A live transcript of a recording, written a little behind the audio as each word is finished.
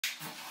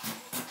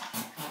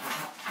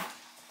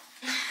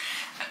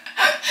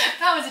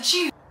That was a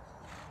tune.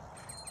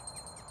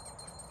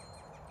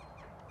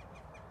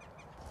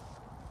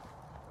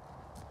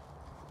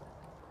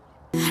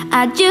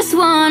 I just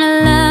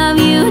wanna love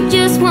you,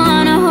 just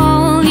wanna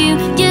hold you,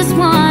 just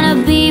wanna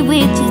be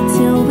with you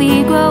till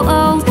we grow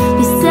old.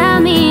 Just tell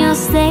me you'll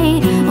stay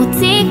or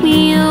take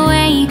me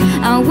away.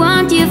 I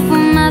want you for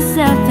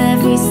myself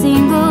every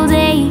single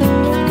day.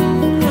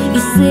 You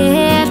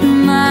set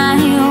my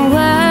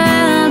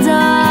world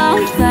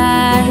on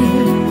fire.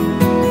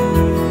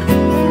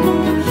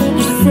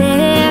 You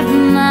set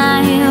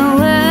my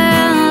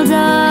world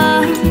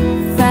on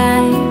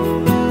fire.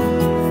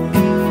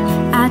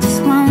 I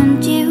just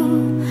want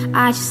you,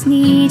 I just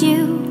need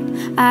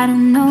you, I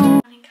don't know.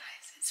 Morning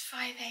guys, it's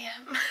 5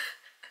 AM.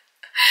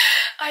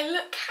 I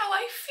look how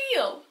I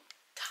feel.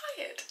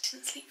 Tired.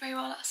 Didn't sleep very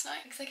well last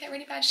night because I get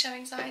really bad show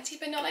anxiety,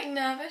 but not like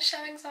nervous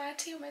show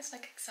anxiety, almost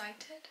like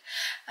excited.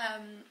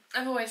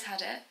 I've always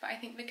had it, but I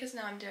think because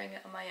now I'm doing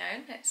it on my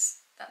own,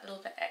 it's that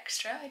little bit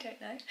extra, I don't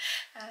know.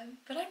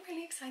 But I'm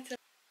really excited.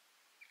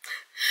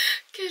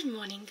 Good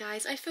morning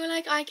guys, I feel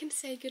like I can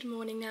say good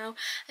morning now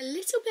a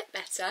little bit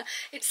better.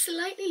 It's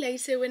slightly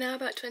later, we're now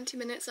about 20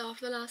 minutes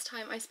after the last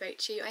time I spoke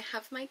to you. I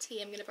have my tea,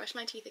 I'm going to brush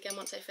my teeth again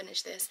once I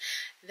finish this.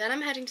 Then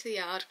I'm heading to the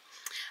yard.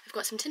 I've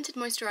got some tinted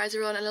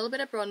moisturiser on, a little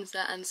bit of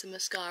bronzer and some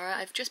mascara.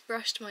 I've just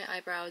brushed my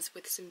eyebrows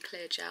with some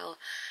clear gel,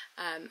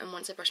 and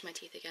once I brush my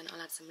teeth again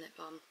I'll add some lip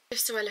balm.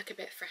 Just so I look a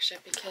bit fresher,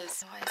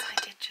 because otherwise I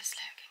did just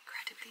look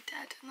incredibly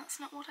dead and that's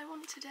not what I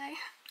want today.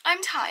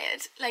 I'm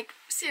tired, like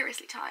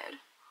seriously tired.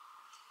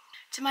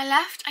 To my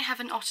left I have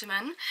an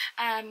ottoman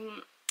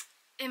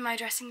in my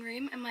dressing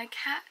room, and my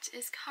cat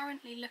is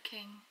currently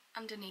looking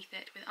underneath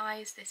it with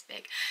eyes this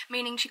big,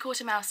 meaning she caught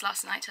a mouse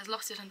last night, has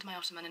lost it under my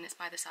ottoman and it's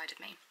by the side of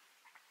me.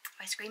 If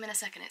I scream in a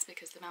second it's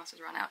because the mouse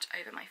has run out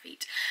over my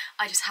feet.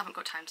 I just haven't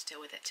got time to deal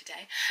with it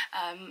today.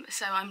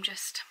 So I'm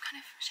kind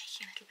of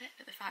shaking a little bit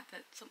at the fact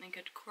that something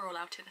could crawl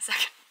out in a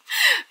second.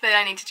 But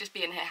I need to just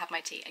be in here, have my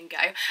tea and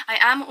go. I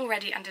am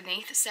already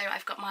underneath, so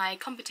I've got my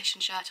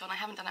competition shirt on. I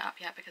haven't done it up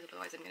yet because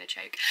otherwise I'm going to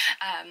choke.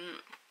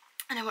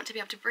 And I want to be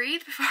able to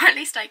breathe before at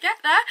least I get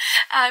there.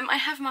 I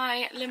have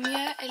my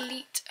Lemire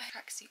Elite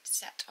tracksuit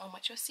set on,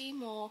 which you'll see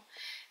more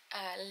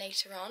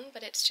later on,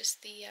 but it's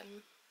just the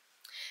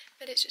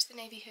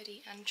navy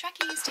hoodie and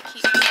trackies to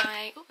keep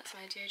my, oh that's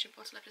my deodorant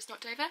bottle I've just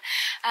knocked over,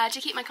 to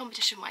keep my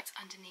competition whites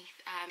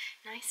underneath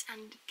nice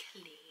and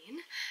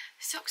clean.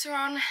 Socks are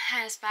on,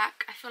 hair's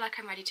back, I feel like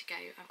I'm ready to go.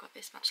 I've got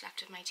this much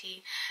left of my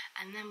tea,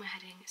 and then we're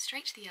heading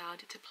straight to the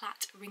yard to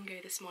plait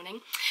Ringo this morning.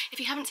 If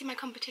you haven't seen my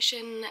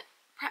competition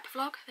prep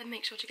vlog, then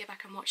make sure to go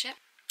back and watch it.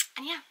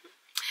 And yeah,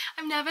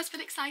 I'm nervous but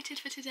excited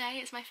for today.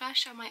 It's my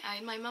first show on my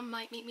own. My mum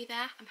might meet me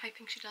there, I'm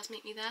hoping she does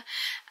meet me there.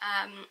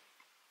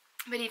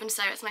 But even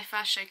so, it's my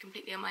first show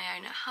completely on my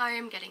own at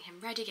home, getting him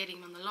ready,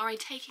 getting him on the lorry,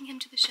 taking him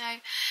to the show.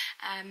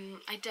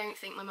 I don't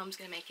think my mum's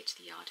going to make it to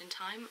the yard in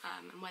time,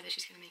 and whether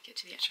she's going to make it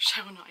to the actual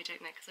show or not, I don't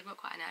know, because I've got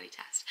quite an early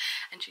test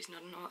and she's not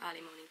an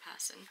early morning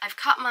person. I've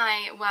cut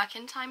my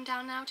work-in time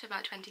down now to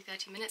about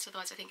 20-30 minutes,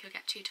 otherwise I think he'll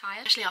get too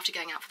tired, especially after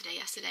going out for the day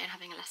yesterday and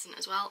having a lesson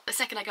as well. The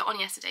second I got on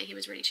yesterday, he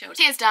was really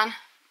chilled. Tea is done,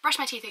 brush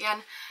my teeth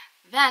again,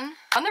 then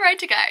on the road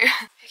to go.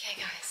 Okay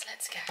guys,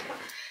 let's go.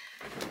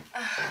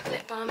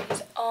 Lip balm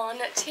is on,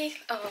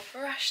 teeth are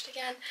brushed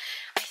again.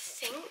 I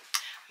think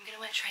I'm going to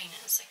wear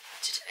trainers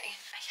today.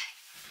 Okay,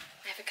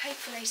 I have a coat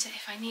for later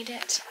if I need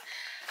it.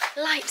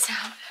 Lights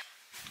out.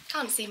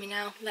 Can't see me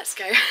now, let's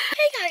go.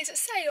 Hey guys,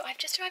 so I've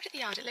just arrived at the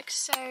yard. It looks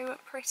so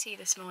pretty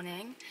this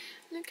morning.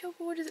 Look how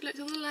gorgeous it looks,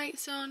 all the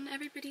lights on,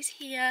 everybody's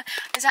here.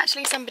 There's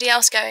actually somebody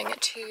else going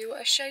to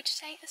a show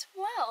today as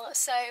well,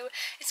 so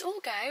it's all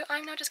go.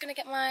 I'm now just going to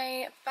get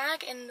my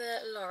bag in the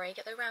lorry,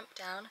 get the ramp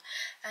down,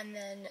 and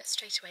then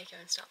straight away go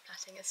and start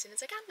plaiting as soon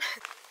as I can.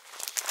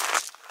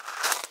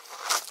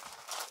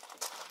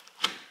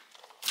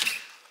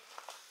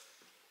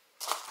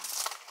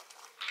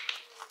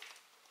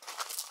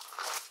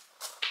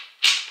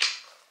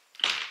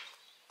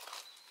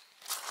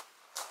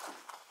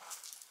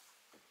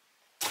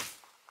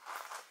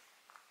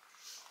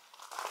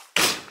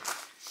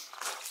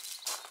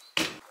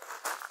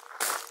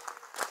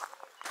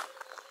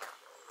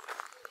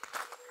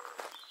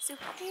 So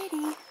pretty.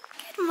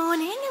 Good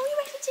morning, are we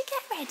ready to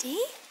get ready?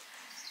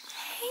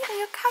 Hey, well,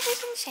 you're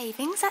covered in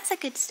shavings, that's a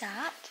good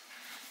start.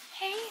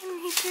 Hey, and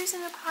he poos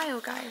in a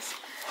pile, guys.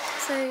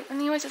 So, and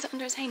he always does it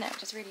under his hay net,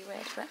 which is really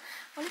weird, but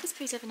all of his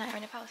poos overnight are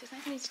in a pile, so it's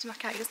nice and easy to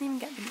muck out. He doesn't even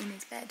get them in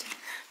his bed.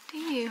 Do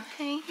you?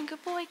 Hey, you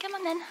good boy, come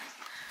on then.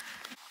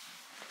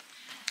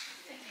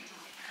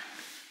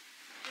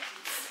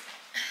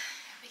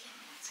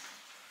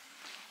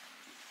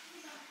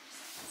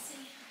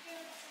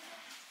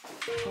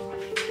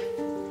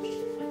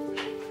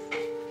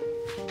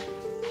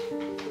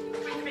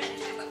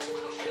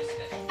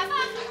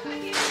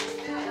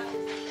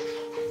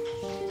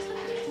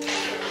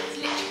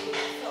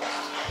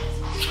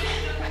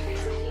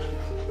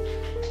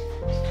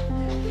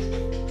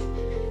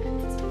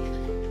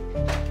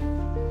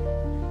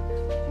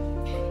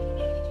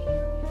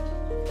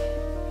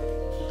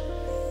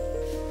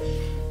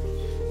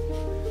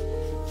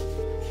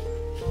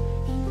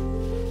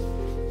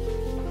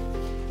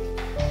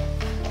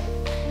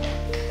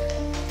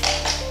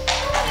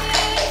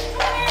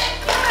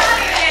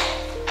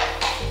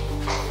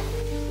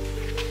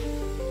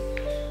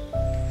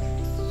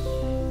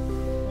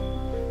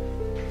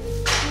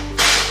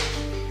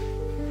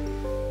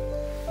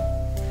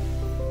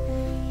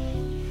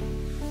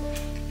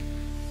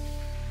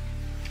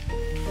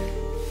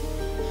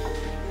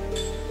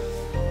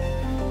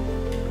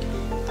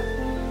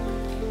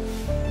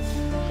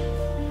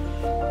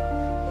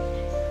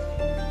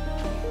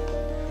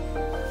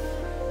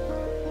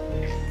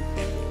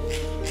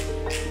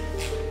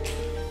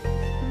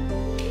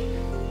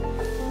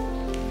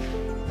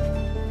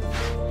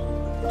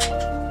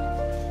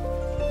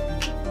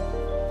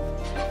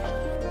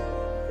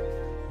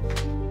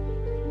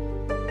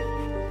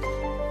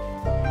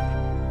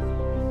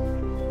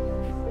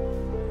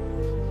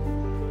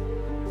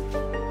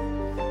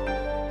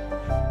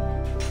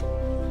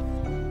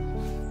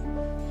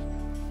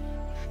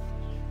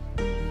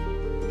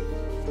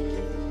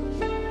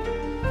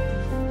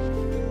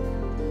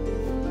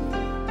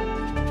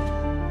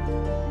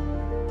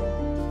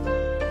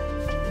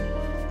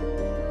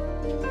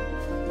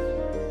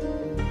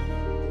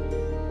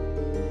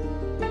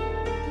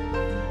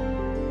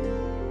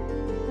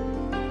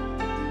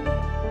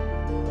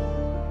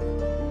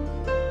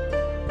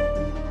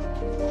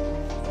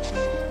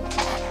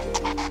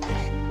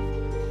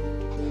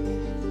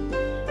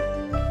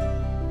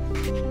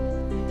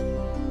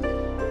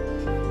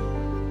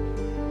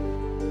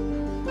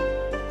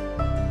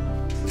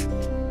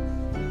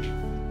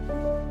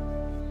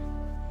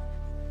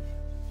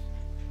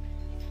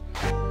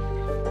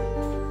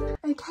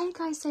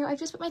 So I've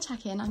just put my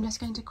tack in. I'm just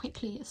going to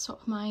quickly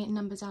swap my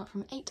numbers out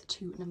from 8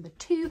 to number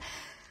 2.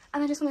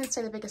 And I just wanted to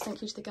say the biggest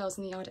thank you to the girls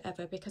in the yard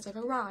ever, because I've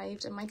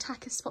arrived and my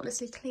tack is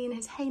spotlessly clean.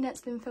 His hay net's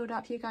been filled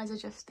up. You guys are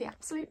just the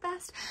absolute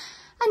best.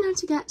 And now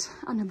to get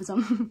our numbers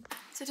on.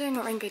 So doing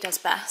what Ringo does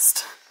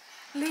best.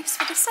 Loose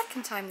for the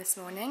second time this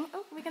morning.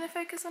 Oh, we're going to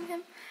focus on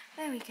him.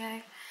 There we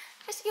go.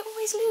 Just, you're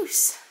always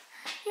loose.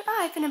 You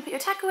are. I've been and put your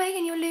tack away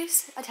and you're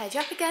loose. I tied you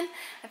up again.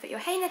 I put your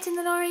hay net in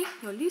the lorry.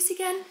 You're loose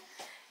again.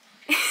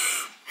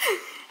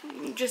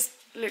 Just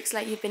looks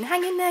like you've been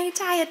hanging there. You're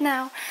tired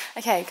now.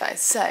 Okay, guys,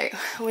 so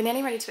we're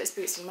nearly ready to put his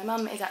boots on. My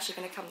mum is actually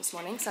going to come this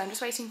morning, so I'm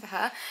just waiting for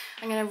her.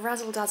 I'm going to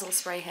razzle-dazzle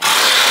spray him.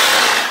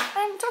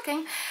 I'm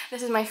talking.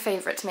 This is my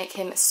favourite to make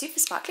him super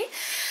sparkly.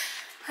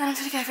 And I'm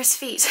going to go over his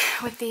feet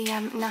with the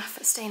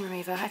NAF stain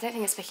remover. I don't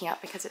think it's picking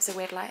up because it's a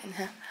weird light in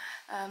here.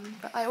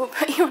 But I will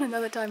put you on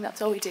another time,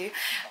 that's all we do.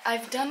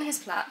 I've done his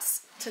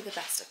plaits to the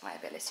best of my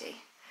ability.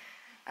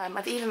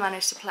 I've even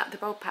managed to plait the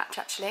bulb patch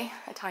actually,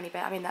 a tiny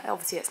bit. I mean,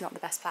 obviously it's not the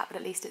best plait, but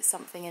at least it's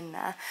something in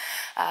there.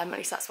 At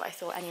least that's what I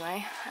thought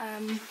anyway.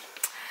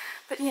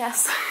 But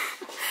yes,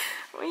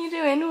 what are you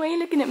doing? Why are you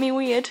looking at me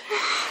weird?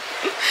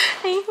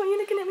 Hey, what are you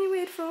looking at me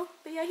weird for?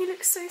 But yeah, he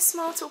looks so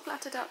smart all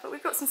plaited up, but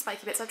we've got some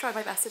spiky bits. I've tried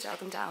my best to gel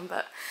them down,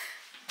 but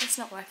it's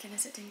not working,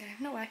 is it, Dingo?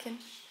 Not working.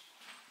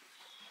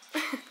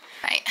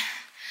 Right,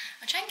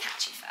 I'll try and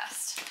catch you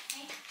first.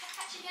 Hey, can I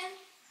catch you again?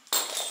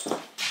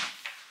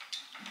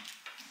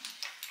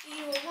 Are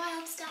you a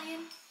wild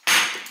stallion? I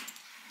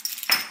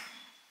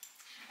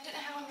don't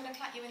know how I'm going to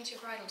plait you into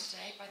your bridle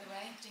today, by the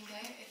way, Dingo,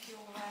 if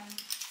you've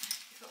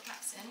got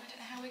plaits in. I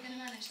don't know how we're going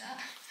to manage that.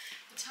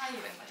 We'll tie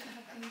you in, but I don't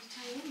know if I've got anything to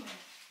tie you in with.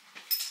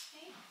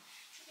 Okay,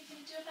 what are we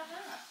going to do about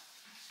that?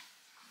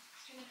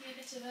 It's going to be a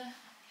bit of a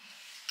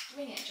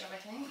wing it job,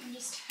 I think. I'm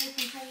just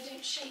hoping how you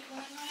don't shake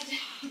when I'm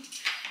riding.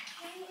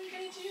 What are we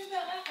going to do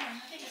about that one?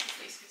 I think this is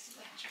loose because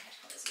the hedgehog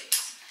head is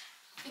loose.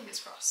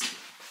 Fingers crossed.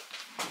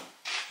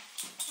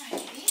 Right,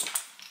 baby.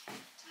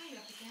 Tie you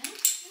up again.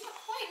 You're not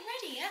quite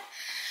ready yet.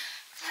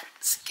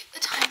 Let's get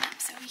the time up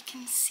so we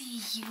can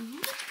see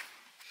you.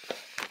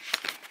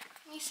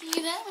 Can we see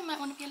you there? We might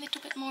want to be a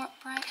little bit more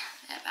upright.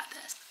 There, about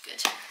there.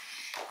 Good. Yeah,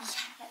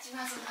 let's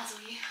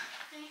razzle-dazzle you.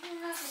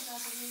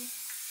 Razzle-dazzle you.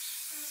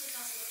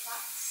 Razzle-dazzle the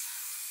plaits.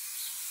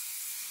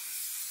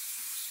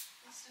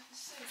 This stuff is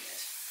so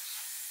good.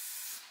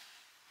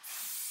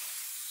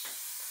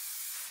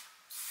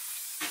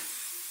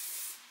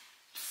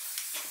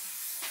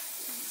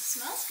 It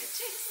smells good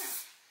too, doesn't it?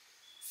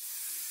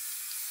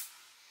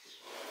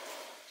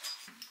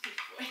 Good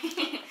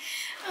boy.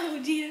 Oh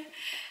dear.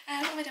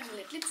 What have I done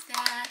with lips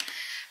there?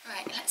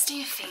 Right, let's do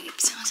your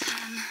feet. I'll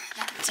turn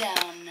that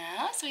down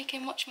now so we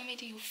can watch when we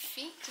do your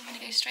feet. I'm going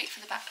to go straight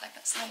for the back leg.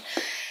 That's the one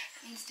that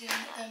needs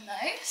doing the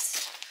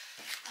most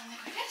and the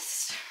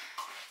quickest.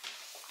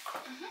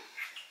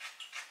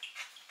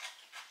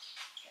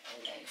 Get the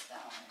legs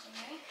that one,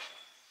 okay?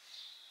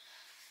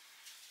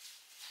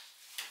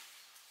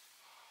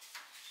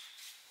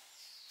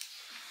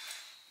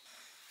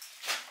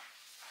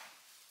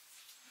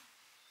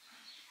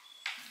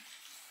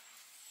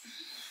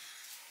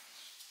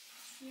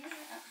 Yeah.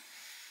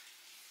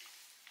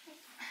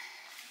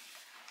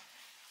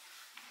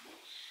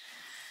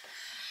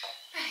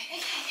 Right,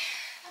 okay,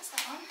 that's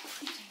that one.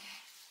 Keep it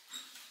going.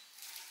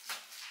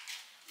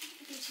 Keep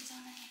the booties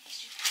on and make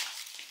sure.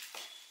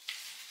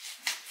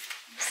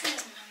 As soon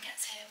as my mum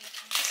gets here, we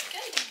can just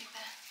go down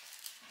there.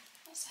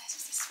 What size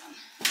is this one?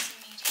 That's a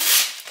medium.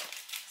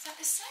 Is that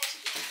this side?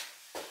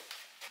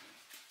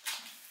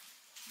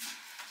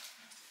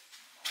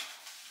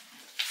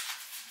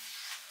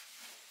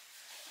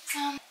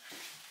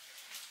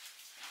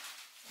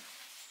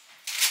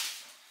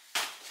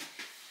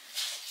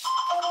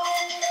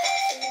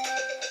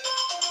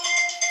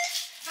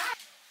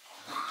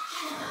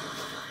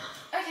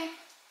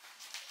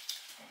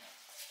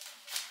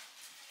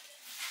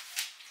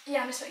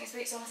 Yeah, I'm just putting his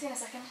boots on. I'll see you in a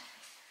second.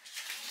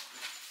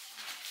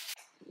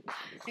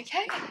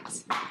 Okay,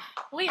 guys,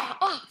 we are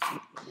off.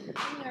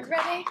 We're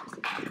ready.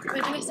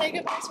 We're going to say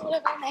goodbye to all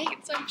of our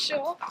mates, I'm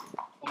sure.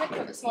 Well, maybe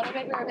not this morning,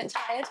 maybe we're a bit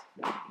tired.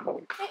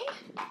 Hey,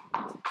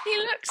 he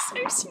looks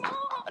so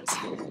smart.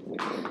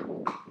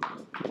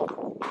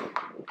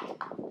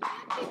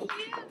 Look at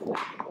you.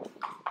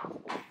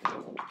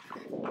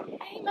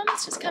 Hey,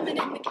 Mum's just coming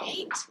in the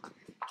gate.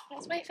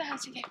 Let's wait for her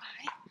to go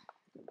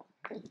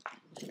by.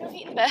 Don't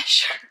eat the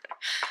bush.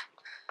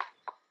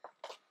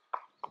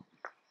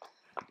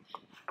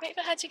 Wait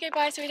for her to go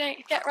by so we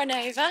don't get run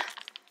over.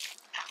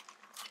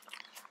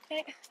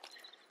 Okay.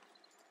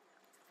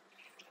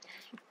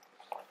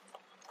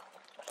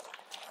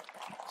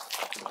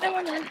 Come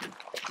on then.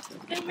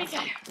 Here we go.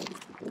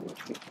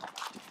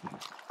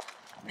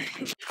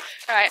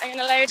 Alright, I'm going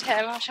to load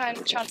him. I'll try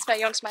and transfer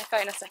you onto my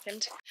phone a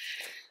second.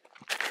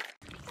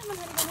 Come on,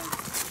 honey, honey.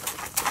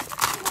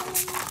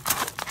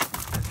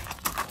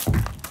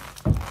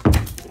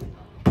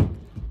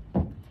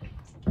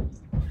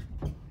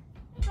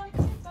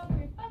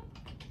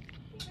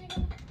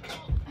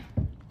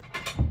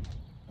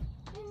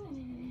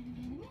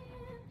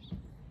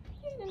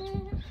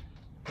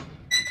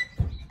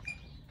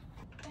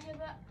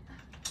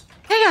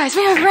 guys,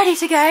 we are ready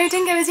to go.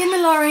 Dingo is in the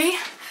lorry.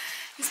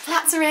 His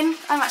plats are in.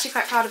 I'm actually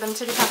quite proud of them,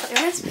 to be perfectly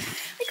honest. We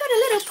got a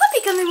little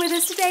puppy coming with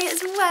us today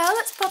as well.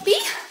 That's Poppy.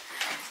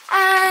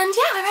 And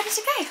yeah, we're ready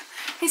to go.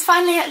 He's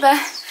finally at the,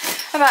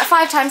 about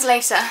 5 times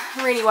later,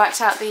 really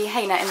worked out the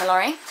hay net in the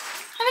lorry.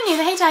 Haven't you,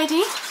 the hay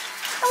tidy?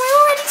 And we're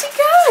all ready to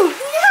go.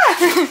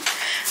 Yeah.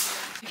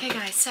 Okay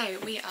guys, so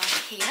we are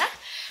here.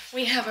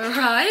 We have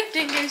arrived.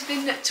 Dingo's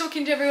been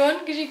talking to everyone,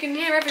 because you can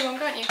hear everyone,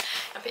 can't you?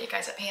 I'll put you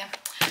guys up here.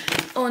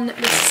 On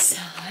this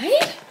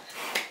side.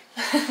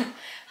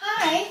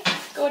 Hi,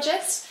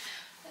 gorgeous.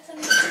 Let's have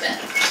a little bit.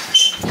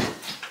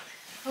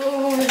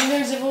 Oh, there's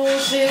loads of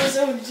horses.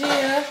 Oh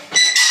dear.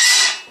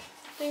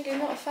 Dingo,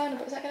 not a fan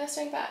of it. Is that going to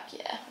swing back?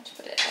 Yeah, I'll just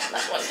put it on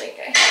that one,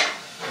 Dingo.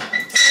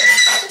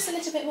 Just a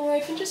little bit more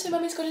open, just so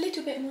Mummy's got a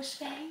little bit more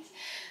space.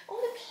 All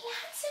the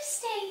plants have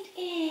stayed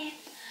in.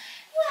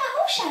 You are a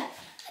horse show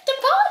at the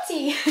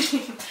party.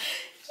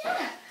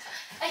 Yeah.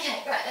 Okay,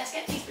 right, let's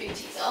get these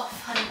booties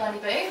off, honey bunny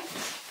boo.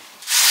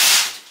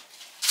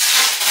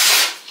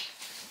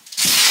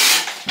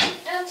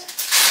 And,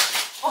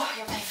 oh,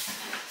 you're pain.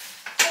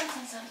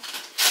 Sun.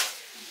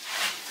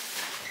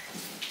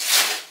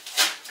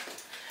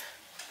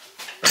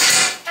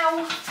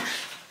 Ow.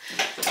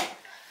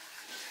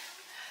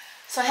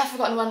 So I have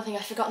forgotten one thing.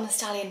 I've forgotten the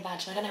stallion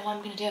badge, and I don't know what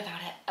I'm going to do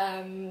about it.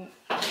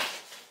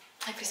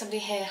 Hopefully somebody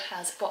here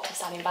has got a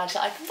stallion badge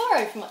that I can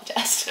borrow from my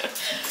desk.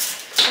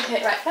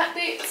 Okay, right, back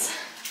boots,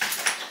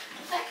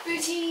 back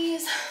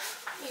booties.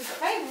 You've got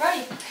very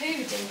ruddy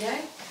poo,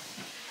 Dingo.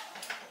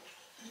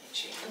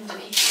 Literally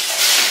underneath.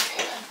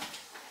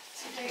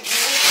 So don't worry,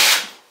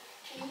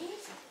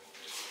 please.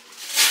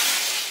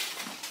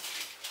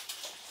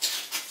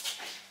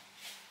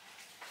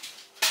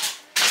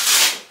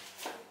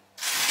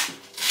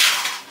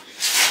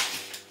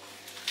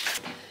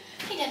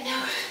 You don't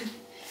know.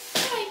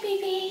 Hi,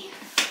 baby.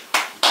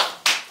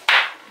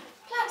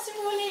 Plants are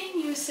rolling.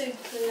 You're so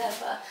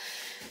clever.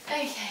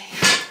 Okay.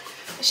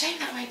 A shame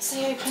that won't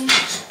stay open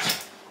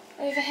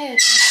over here. I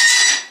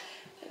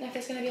don't know if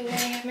there's going to be a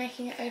way of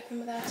making it open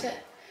without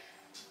it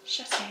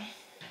shutting.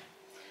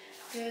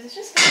 Because it's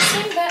just going to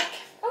swing back.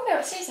 Oh no,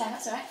 it stays there,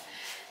 that's alright.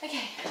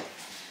 Okay,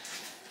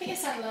 put your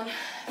saddle on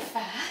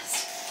first.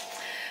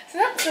 So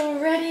that's all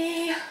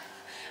ready. I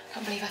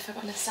can't believe I've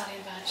forgotten a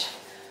stallion badge.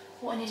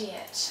 What an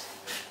idiot.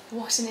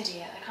 What an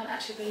idiot. I can't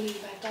actually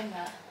believe I've done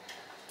that.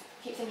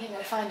 I keep thinking I'm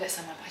going to find it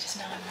somewhere, but I just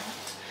know I'm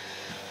not.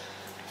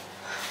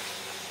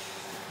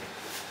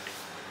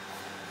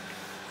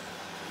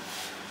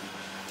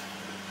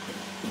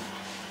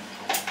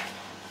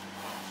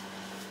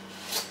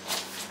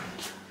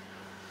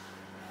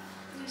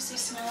 So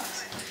smart,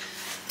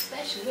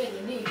 especially with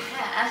your new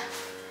hair.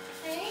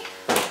 Hey?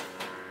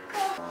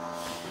 Oh.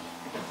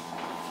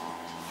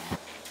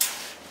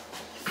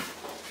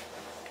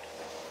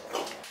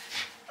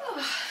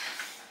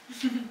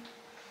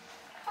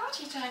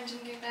 Party time,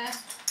 Dingo Bear.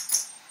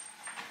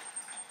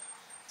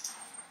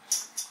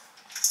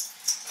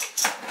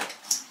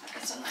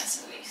 It's all nice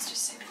and loose,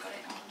 just so we've got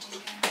it on,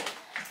 Dingo.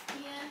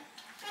 Yeah.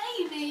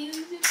 Baby,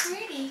 you're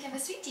pretty. You have a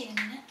sweetie in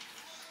a minute.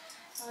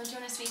 Or do you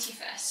want a sweetie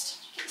first?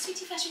 Get the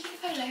sweetie first, you get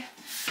the polo.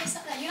 What's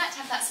up there? You like to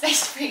have that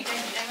space free, don't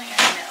you? Don't like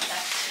getting it up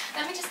there.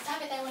 Let me just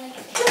have it there when I get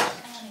it.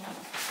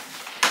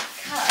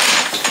 Because,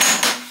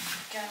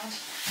 God,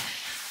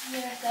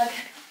 you're a thug.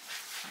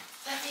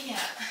 Let me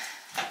get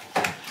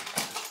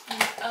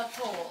a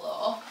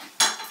polo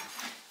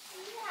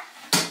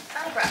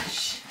and a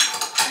brush.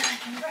 And I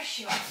can brush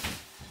you off.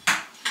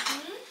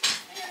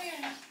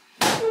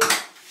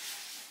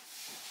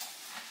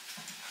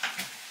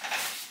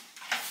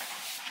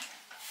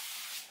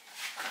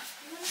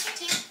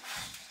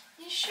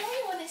 Sure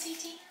you want it,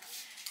 sweetie?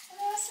 Oh,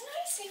 that's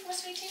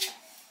nice, sweetie.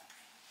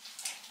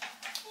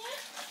 Yeah?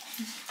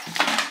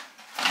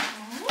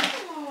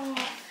 Oh,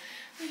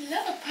 we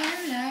love a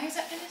polo. Is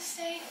that going to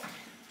stay?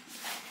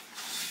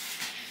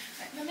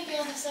 Right, let me go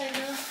on the side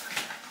now.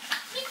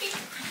 Beep, beep.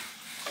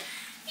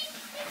 Beep,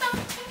 beep,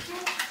 thank you.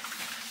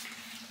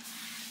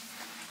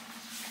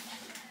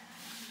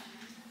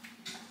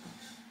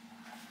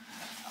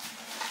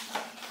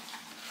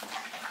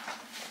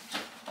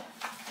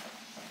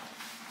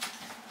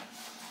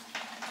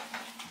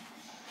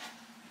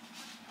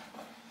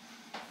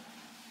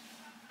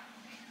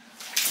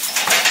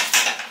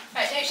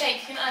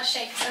 Shake, you're not allowed to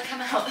shake because they'll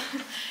come out.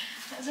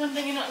 That's one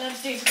thing you're not allowed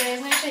to do today,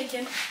 is no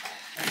shaking.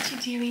 What are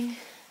you doing?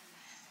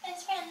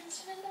 Best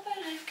friends, remember the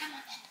polo? Come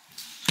on then.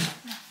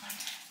 No, fine.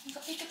 You've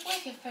got to be good boy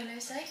if you have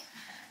polos, eh?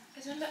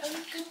 Because remember,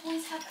 only good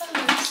boys have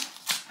polos.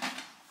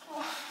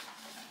 Oh.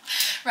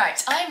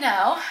 Right, I'm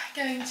now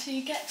going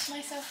to get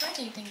myself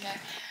ready, Dingo.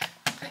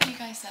 Put you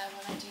guys there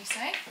while I do so.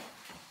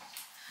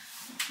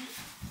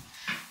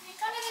 You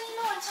can't have any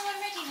more until I'm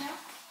ready now.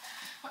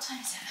 What time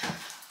is it?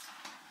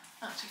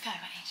 Oh, it's okay, I've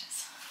got ages.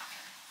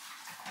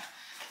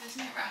 There's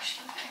no rush,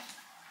 okay.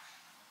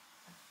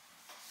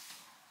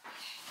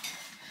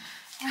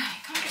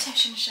 Right,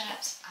 competition shirt.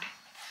 It's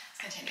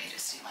going to take me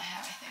ages to do my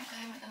hair, I think. I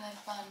haven't done a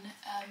bun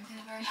in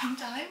a very long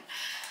time.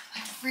 I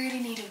really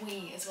need a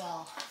wee as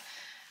well.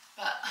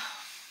 But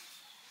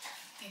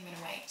think I'm going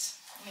to wait.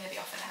 I'm going to be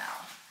off in an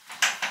hour.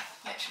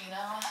 Literally an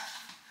hour.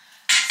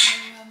 So,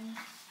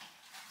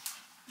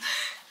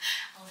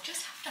 I'll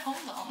just have to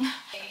hold on.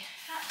 Okay,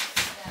 hat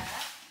is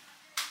there.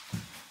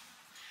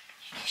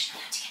 You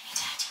shouldn't have to get me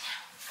dirty now.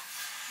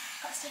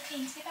 Got to stay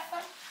clean. See that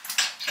one?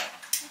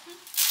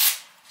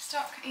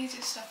 Stock,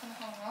 easiest stuff in the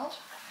whole world.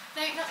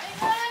 No, not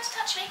allowed to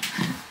touch me.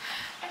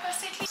 I've got to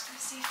stay clean. Just gonna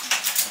see if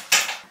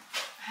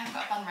I haven't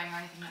got a bun ring or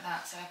anything like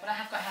that, but I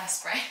have got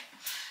hairspray.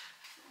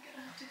 I'm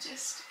gonna have to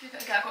just give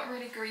it a go. I've got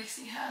really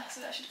greasy hair,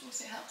 so that should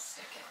also help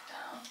stick it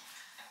down.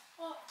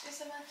 What is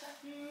the matter?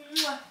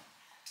 Mwah.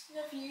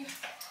 Love you.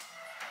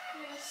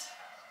 Yes.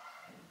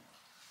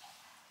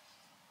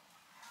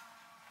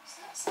 Is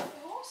that so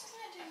yours?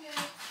 Isn't it doing good?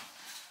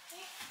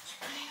 Hey,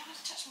 I don't have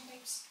to touch my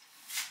boobs.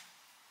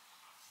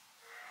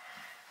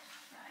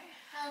 Right,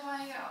 how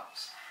have I got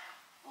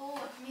all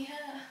of me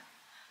hair?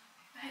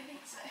 I don't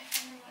think so.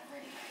 I'm going to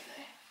really low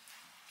though.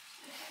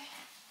 Okay.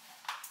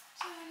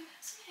 So,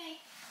 some hay.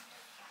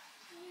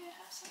 Yeah,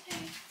 have some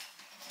hay.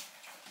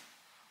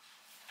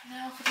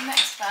 Now for the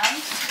next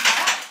band,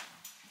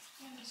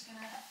 I'm just going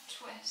to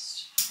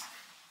twist.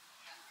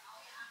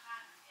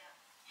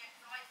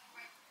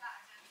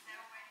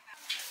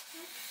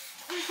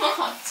 What?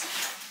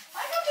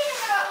 I'm not doing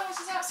about the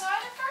horses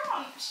outside, I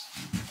can't.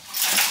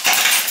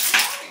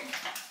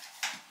 No.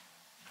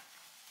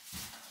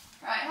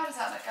 Right, how does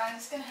that look, guys?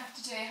 It's going to have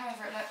to do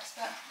however it looks,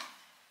 but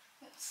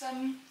it's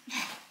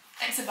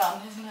a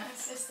bun, isn't it?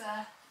 It's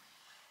there.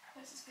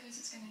 That's as good as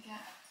it's going to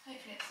get.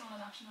 Hopefully it's long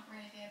enough to not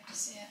really be able to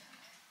see it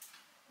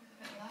with a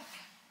bit of luck.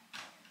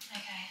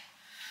 Okay,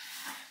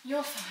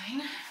 you're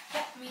fine.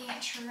 Get me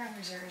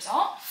trousers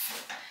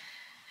off.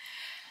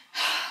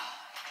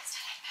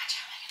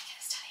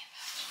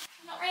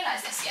 I've not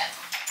realised this yet.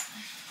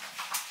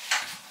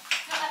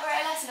 Not that we're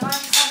at a lesson, or I'm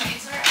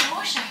Sundays, we're at a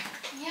horse show.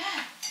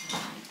 Yeah,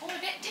 all a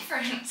bit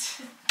different.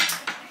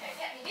 Don't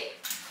get me, dude.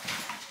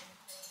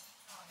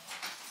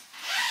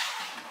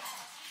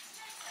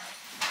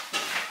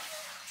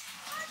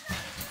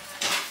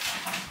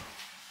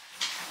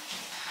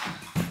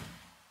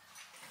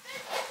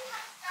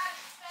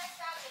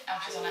 Oh,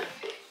 she's on it.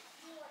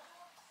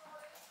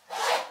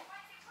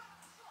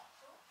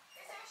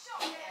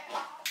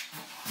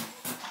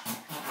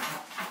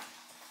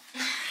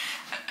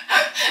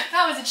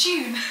 That was a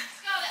tune.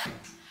 Scarlet.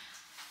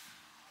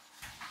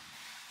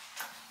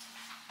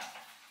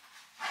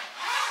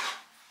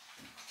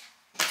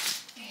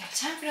 Okay,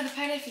 time for another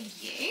polo for you.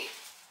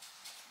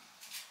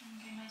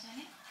 Okay, my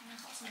darling.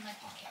 I've got some in my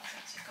pocket,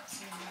 so I've got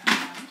some in my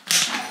hand.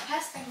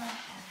 Hairspray my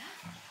hair.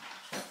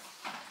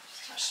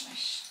 Just touch my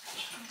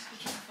be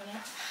careful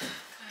now.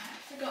 I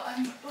forgot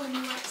I'm on the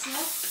right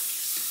now.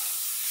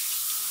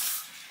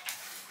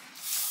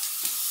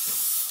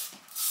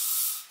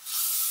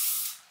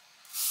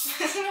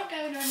 It's not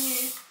going on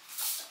you.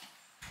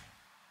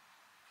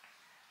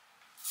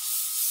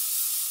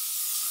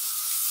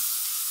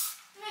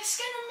 No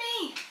skin on me.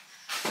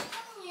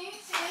 On you,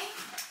 silly.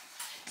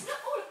 It's not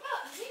all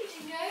about you,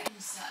 dingo.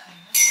 So,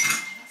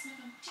 that's my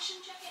competition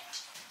jacket.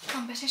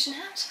 Competition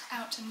hat,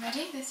 out and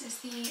ready. This is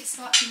the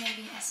Sparkly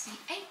Navy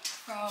SB8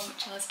 from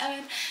Charles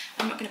Owen.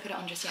 I'm not going to put it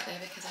on just yet though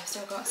because I've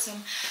still got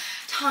some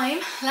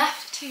time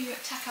left to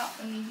tack up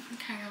and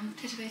carry on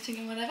titivating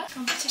and whatever.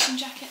 Competition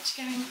jacket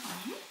going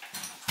on.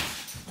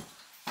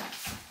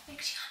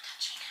 She can't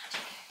touch me now, do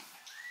you?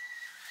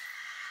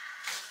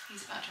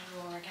 He's about to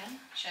roar again.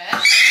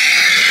 Shush.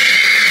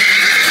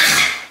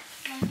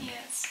 My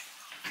ears.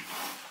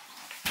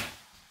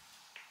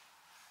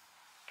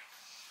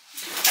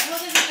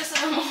 What is it just a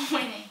little more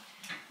whiny,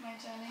 my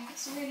darling?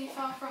 It's really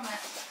far from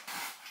it.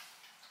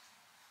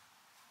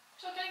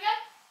 Shall I go again?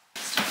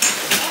 Stop.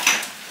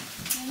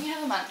 Then you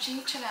have a munch.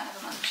 You chill out and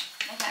have a munch.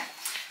 Okay.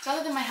 So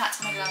other than my hat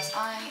and my gloves,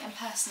 I am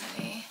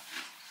personally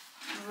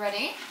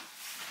ready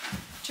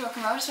to rock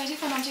and roll. Just waiting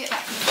for my mum to get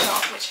back from the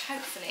shop, which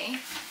hopefully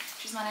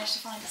she's managed to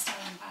find a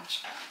stallion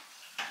badge.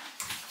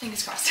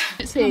 Fingers crossed.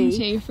 It's come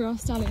to for our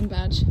stallion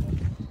badge.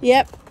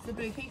 Yep. It's the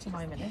Blue Peter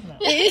moment, isn't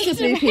it? It is a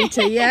Blue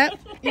Peter, yep.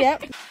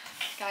 Yep.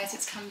 Guys,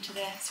 it's come to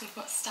this. We've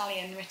got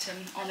stallion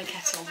written on a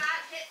kettle.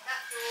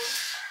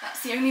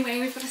 That's the only way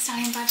we've got a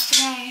stallion badge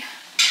today.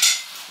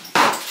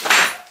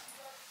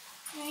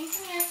 Okay,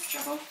 come here,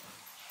 trouble.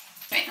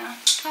 Wait now,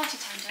 party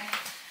time, Danny.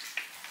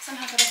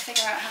 Somehow got to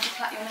figure out how to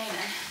plait your name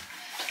in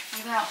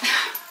without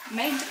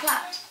made to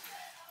plait.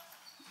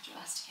 I'll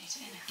elasticate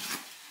it in.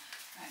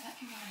 Right, that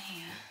can go in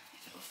here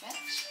if it will fit.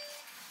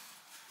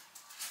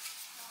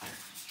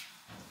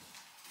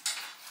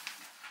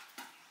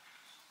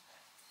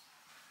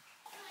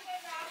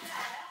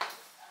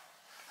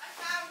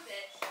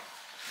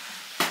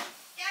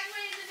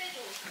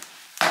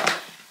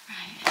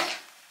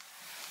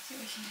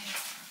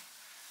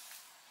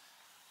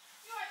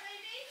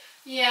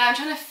 Yeah, I'm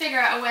trying to figure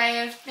out a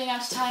way of being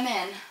able to tie him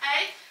in. Eh?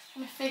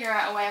 I'm trying to figure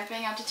out a way of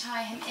being able to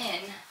tie him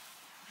in.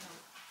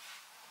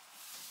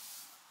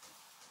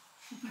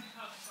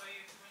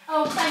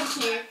 Oh, thank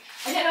you.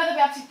 I don't know whether I'll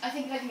be able to, I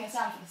don't think it's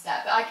down for the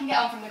step, but I can get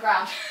on from the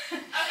ground.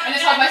 And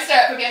just hold my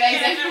stirrup would be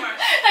amazing. Yeah, don't worry.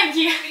 Thank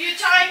you. Are you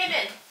tying him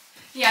in?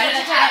 Yeah,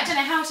 I don't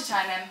know how to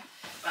tie them.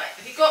 Right,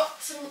 have you got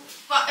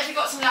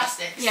some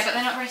elastics? Yeah, but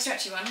they're not very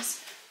stretchy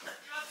ones. You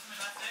want some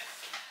elastic?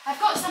 I've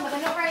got some, but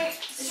they're not very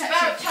It's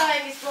about stretchy.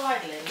 tying his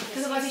bridle in.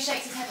 Because otherwise he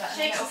shakes his head back and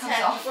Shakes it all his comes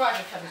head, off. the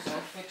bridle comes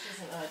off, which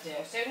isn't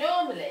ideal. So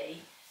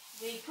normally,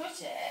 we put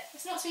it...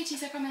 It's not sweeties,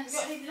 I promise. We've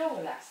got these long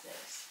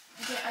elastics.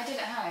 I did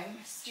at home.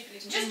 Stupidly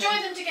didn't Just do join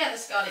them. them together,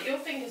 Scarlett. Your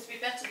fingers will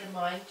be better than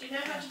mine. Do you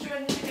know how to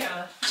join them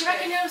together? Do you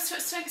reckon you'll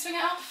swing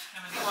it off?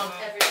 Come on,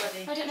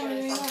 everybody. I don't know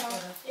whether we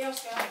will. Yeah,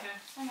 Scarlett.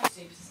 I'm not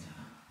Superstar.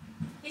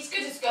 He's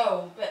good as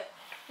gold, but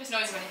It's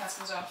noisy when he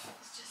comes off.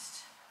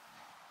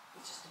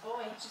 he's just a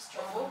boy. He's just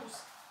got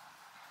balls.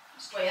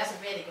 Well, he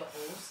hasn't really got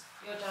balls.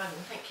 You're a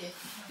diamond, thank you.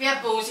 If he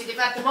had balls, he'd have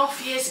had them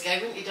off years ago,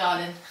 wouldn't you,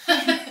 darling?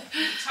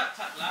 Tap,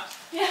 tap, lad.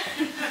 Yeah.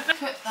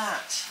 Put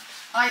that.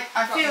 I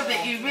feel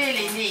that you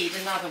really need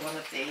another one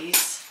of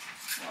these.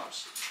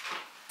 Watch.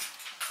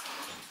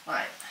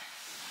 Right.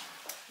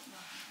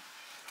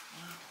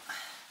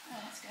 Oh,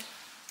 that's good.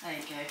 There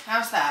you go.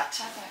 How's that?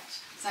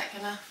 Perfect. Is that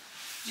gonna...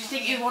 Do you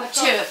think you want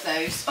two of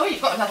those? Oh,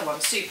 you've got another one.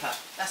 Super.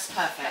 That's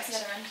perfect. That's the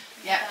other end.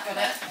 Yeah, got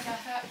it. I got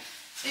that.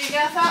 Do you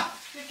get that?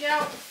 Good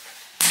girl.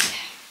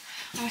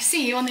 I'll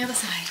see you on the other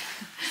side.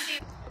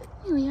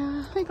 Here we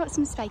are. We got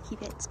some spiky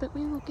bits, but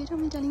we're all good. Oh,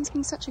 my darling's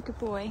been such a good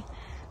boy.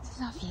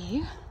 Love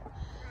you.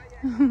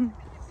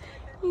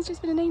 He's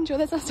just been an angel.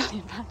 There's our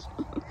stallion patch.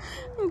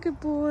 Oh, good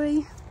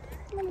boy.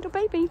 My little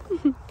baby.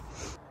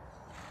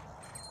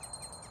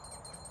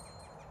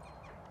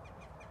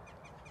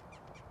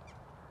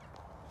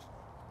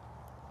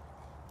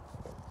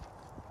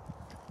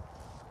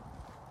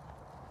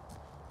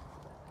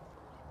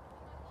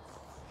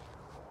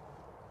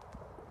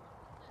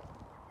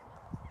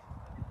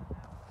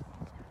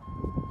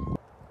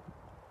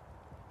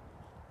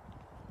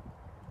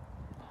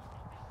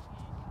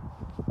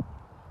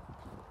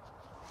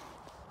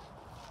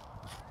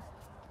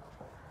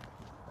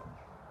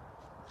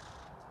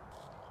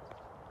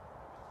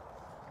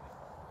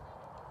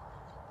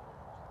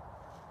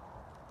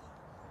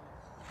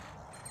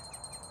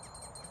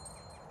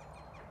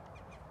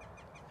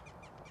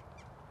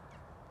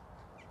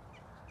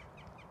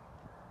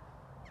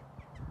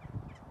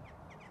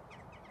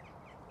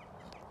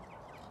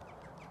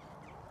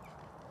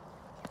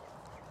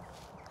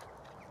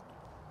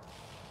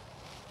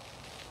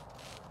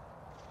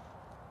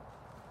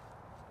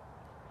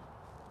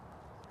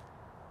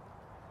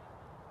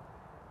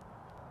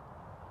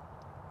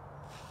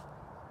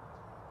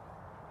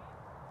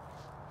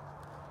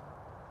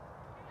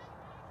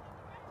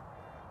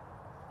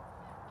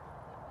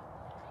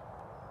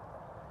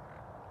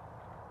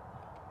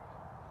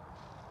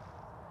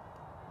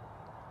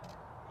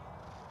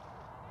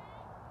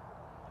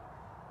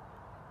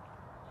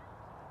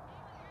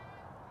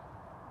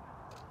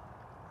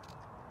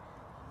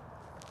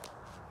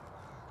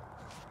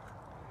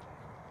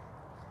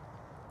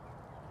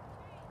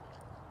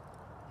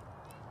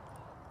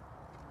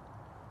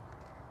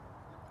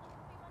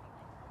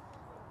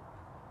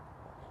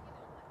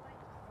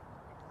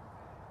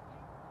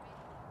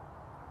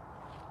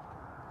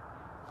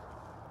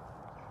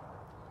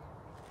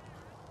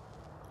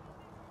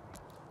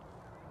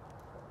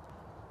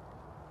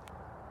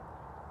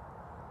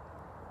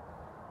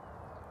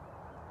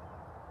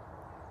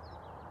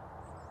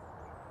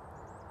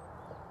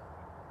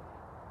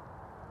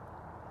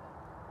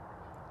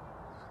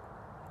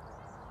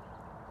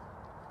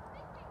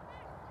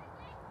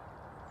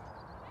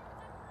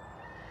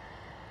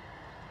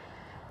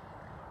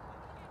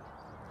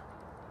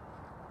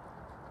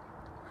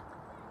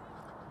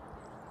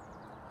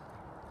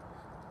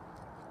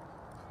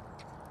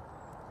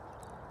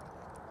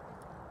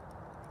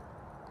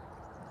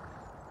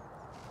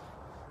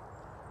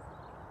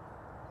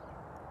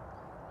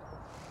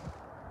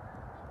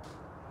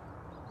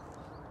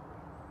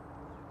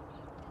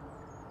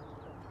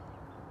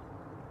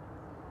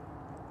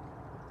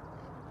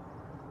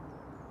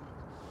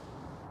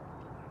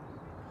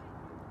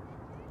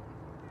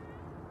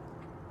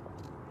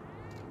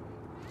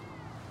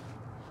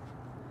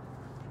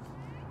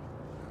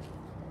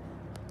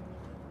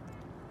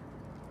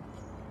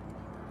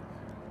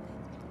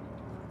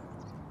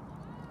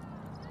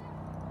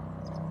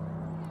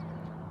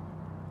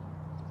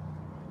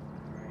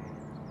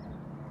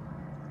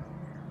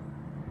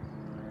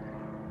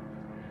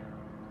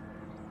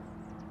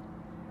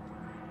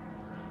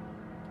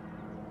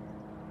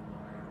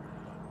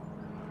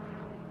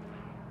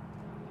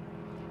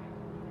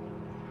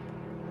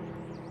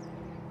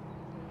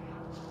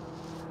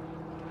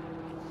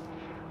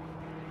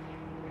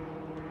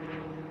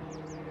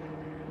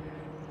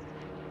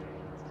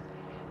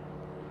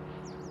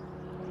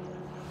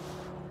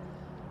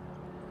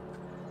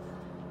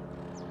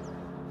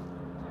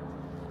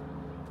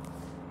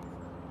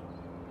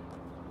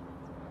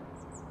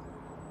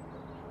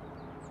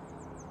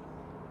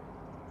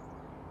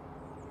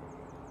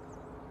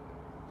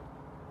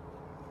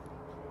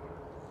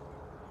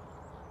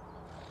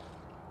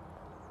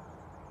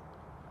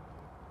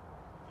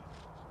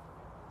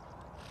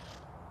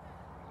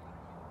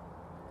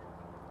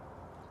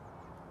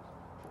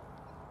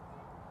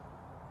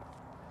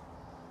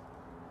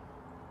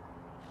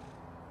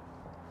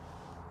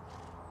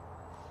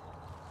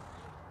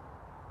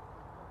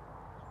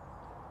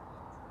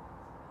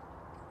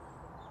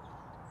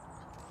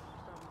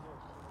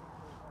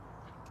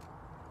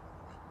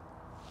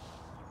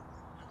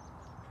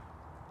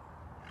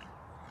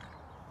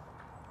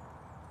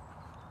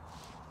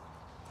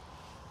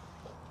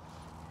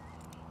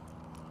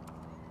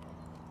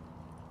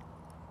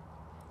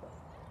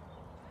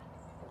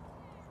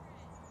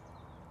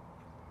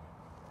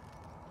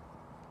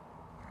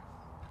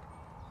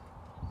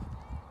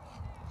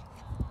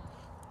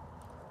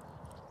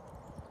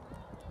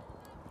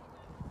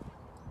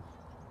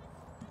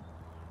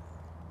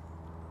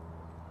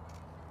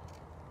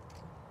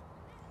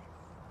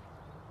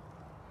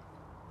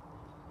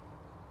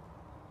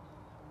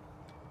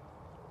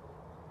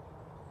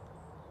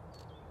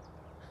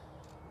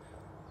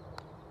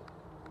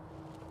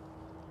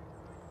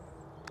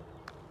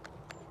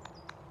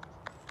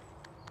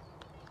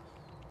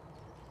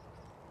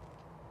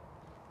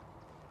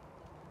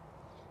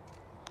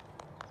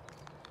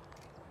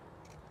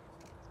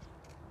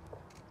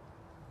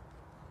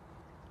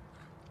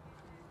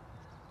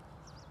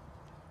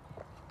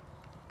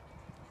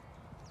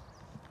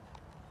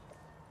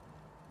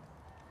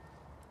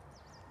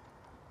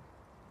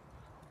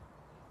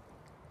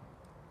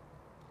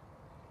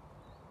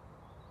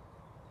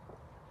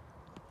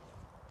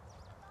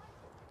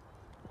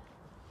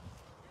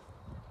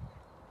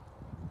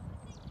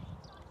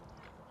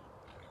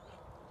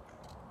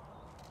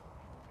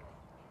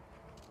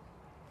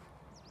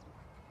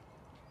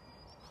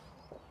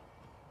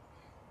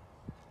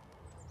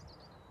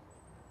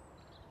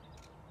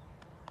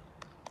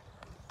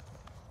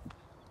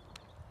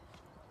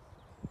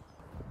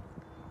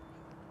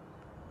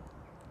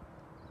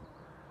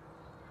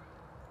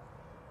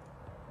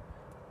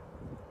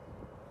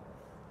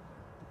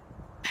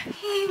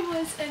 He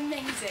was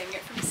amazing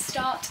from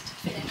start to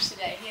finish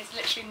today. He has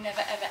literally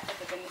never ever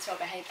been this well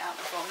behaved out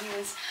before. He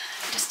was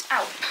just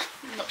out,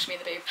 knocked me in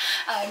the boob.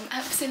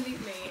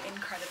 Absolutely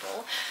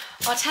incredible.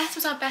 Our test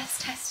was our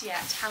best test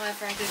yet.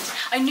 However,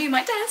 I knew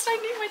my test,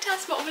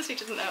 but obviously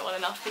didn't know it well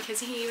enough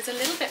because he was a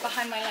little bit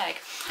behind my leg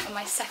on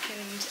my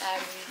second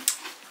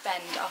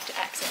bend after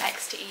X, so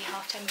X to E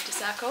half 10 metre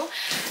circle,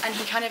 and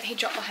he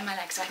dropped behind my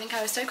leg, so I think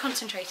I was so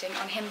concentrating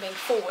on him being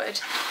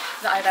forward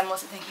that I then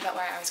wasn't thinking about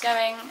where I was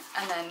going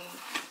and then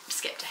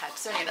skipped ahead.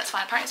 So anyway, that's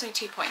fine. Apparently it's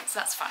only 2 points, so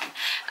that's fine.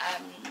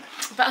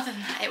 But other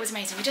than that, it was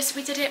amazing. We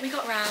did it, we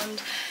got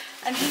round,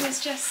 and he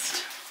was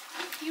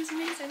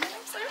amazing, and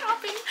I'm so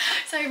happy.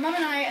 So Mum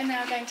and I are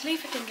now going to leave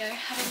for Dingo,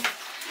 having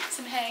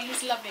some hay.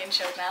 He's lovely and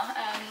chilled now.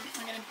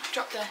 I'm going to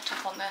drop the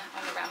top on the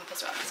ramp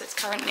as well because it's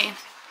currently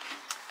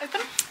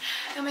open,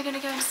 and we're going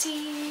to go and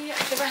see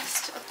the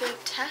rest of the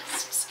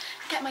tests,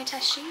 get my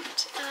test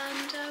sheet,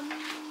 and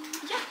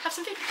yeah, have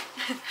some food.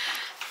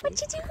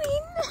 What you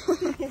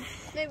doing?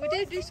 No, we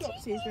don't do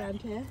swapsies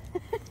around here.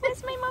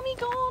 Where's my mummy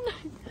gone?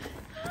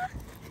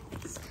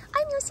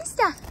 I'm your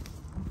sister.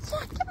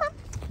 Yeah, come on.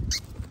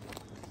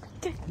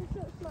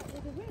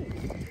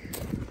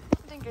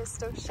 Dingo's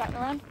still shouting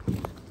around.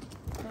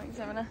 Oh, he's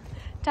having a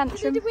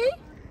tantrum. Need a wee?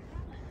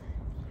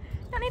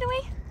 Don't need a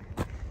wee?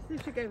 Who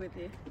should go with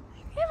you?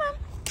 Yeah, Mum.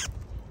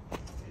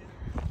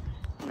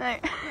 No.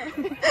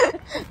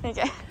 There you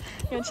go.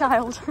 You're a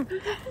child.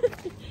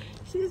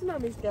 She's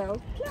Mummy's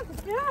girl.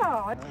 Clever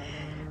girl.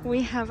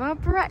 We have our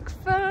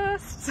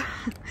breakfast.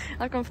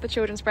 I've gone for the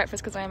children's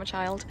breakfast because I am a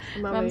child.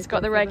 Mum's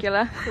got the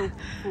regular.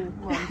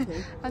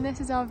 And this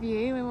is our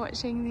view. We're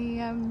watching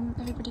the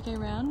everybody go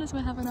round as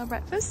we're having our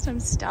breakfast. I'm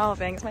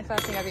starving. It's my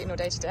first thing I've eaten all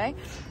day today.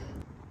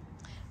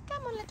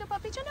 Come on, little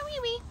Bobby, do you want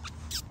a wee wee?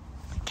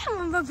 Come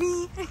on,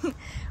 Bobby.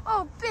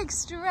 Oh, big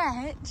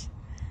stretch.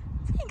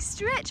 Big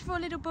stretch for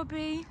little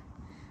Bobby.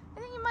 I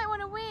think you might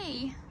want a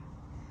wee.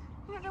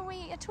 You don't want to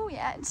wee at all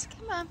yet.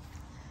 Come on.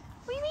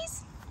 Wee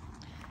wees?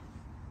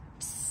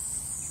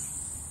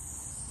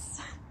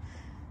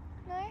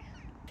 No?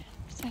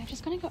 So I've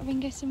just gone and got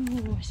Ringo some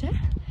water.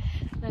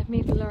 And I've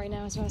moved the lorry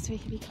now as well so we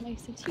can be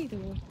closer to the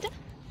water.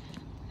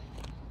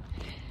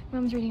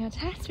 Mum's reading our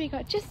test. We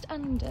got just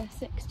under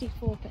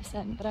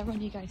 64%, but I'll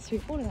run you guys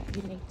through all of that with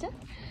you later.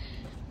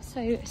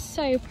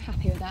 So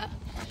happy with that.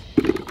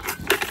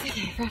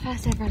 Okay, for our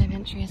first ever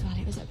elementary as well,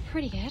 it was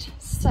pretty good.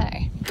 So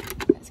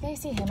let's go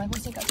see him. I've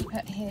also got to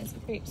put his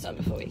boots on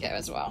before we go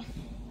as well.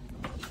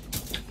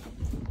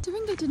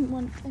 Ringo didn't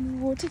want any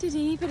water, did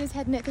he? He put his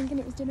head in it thinking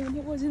it was dinner and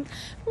it wasn't.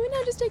 But we're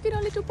now just taking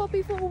our little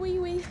Bobby for a wee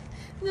wee.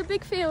 There's a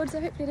big field,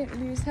 so hopefully I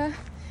don't lose her.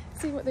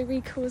 See what the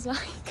recall's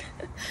like.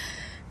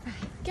 Right,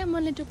 come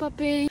on, little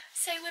Bobby.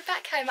 So we're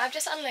back home. I've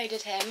just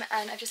unloaded him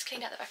and I've just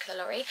cleaned out the back of the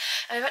lorry.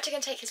 I'm about to go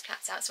and take his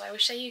plats out, so I will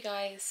show you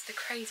guys the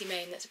crazy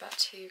mane that's about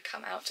to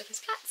come out of his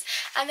plats,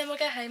 and then we'll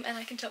go home and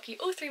I can talk you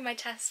all through my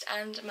test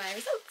and my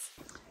results.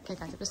 Okay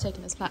guys, I've just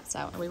taken his plats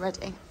out. Are we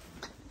ready?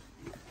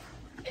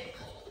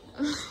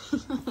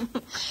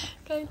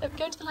 Go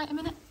to the light a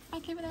minute.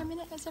 Back over there a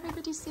minute. Let's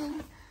everybody see.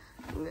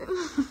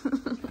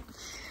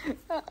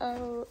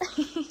 Uh-oh.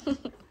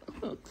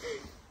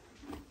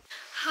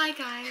 Hi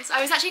guys,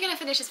 I was actually going to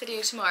finish this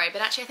video tomorrow,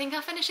 but actually I think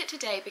I'll finish it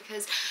today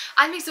because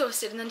I'm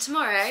exhausted, and then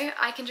tomorrow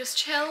I can just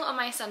chill on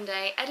my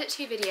Sunday, edit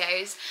 2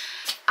 videos,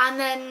 and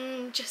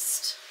then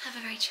just have a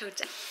very chilled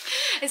day.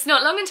 It's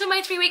not long until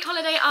my 3-week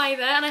holiday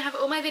either, and I have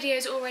all my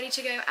videos all ready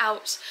to go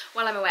out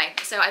while I'm away.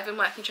 So I've been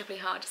working triply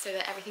hard so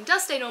that everything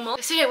does stay normal.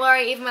 So don't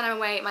worry, even when I'm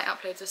away, my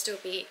uploads will still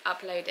be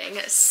uploading.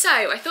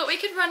 So I thought we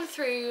could run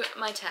through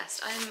my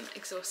test. I'm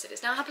exhausted.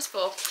 It's now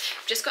 4:30.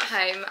 I've just got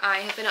home.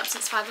 I have been up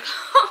since 5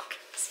 o'clock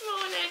this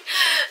morning.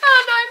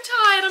 And I'm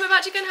tired. I'm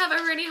about to go and have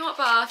a really hot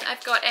bath.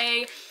 I've got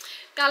a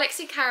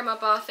Galaxy caramel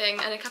bathing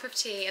and a cup of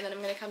tea, and then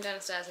I'm going to come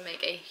downstairs and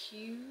make a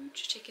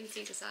huge chicken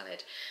Caesar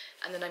salad,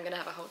 and then I'm going to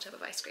have a whole tub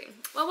of ice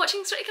cream while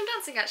watching Strictly Come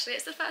Dancing. Actually,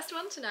 it's the first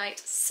one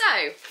tonight.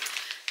 So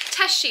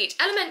test sheet,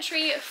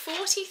 elementary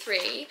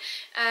 43.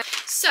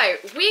 So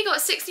we got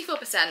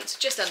 64%,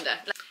 just under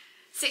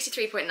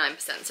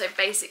 63.9%, so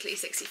basically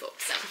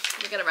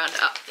 64%. We're going to round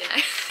it up, you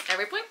know.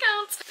 Every point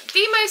counts.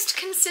 The most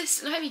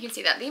consistent, I hope you can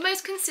see that, the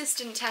most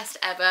consistent test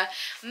ever,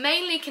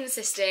 mainly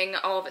consisting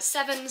of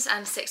 7s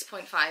and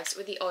 6.5s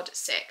with the odd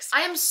 6.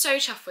 I am so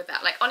chuffed with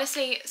that, like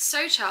honestly,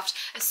 so chuffed.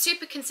 A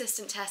super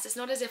consistent test. It's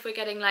not as if we're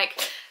getting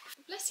like,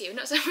 bless you,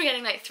 not so we're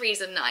getting like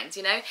 3s and 9s,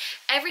 you know?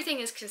 Everything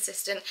is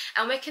consistent,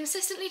 and we're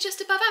consistently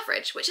just above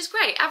average, which is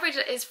great. Average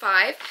is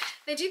 5.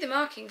 They do the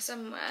marking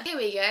somewhere. Here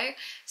we go.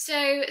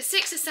 So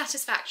 6 is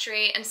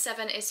satisfactory and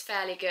 7 is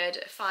fairly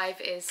good.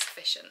 5 is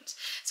sufficient.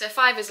 So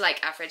 5 is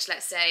like average,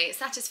 let's say.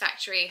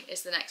 Satisfactory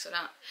is the next one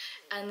up.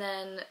 And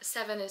then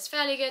 7 is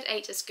fairly good,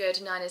 8 is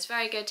good, 9 is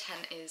very good,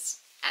 10 is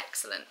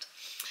excellent.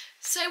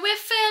 So we're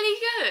fairly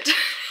good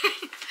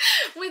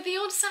with the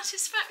odd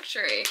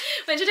satisfactory,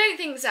 which I don't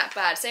think is that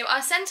bad. So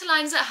our centre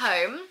lines at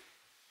home,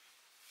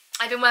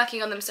 I've been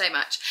working on them so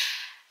much.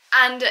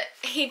 And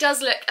he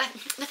does look,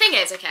 the thing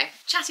is, okay,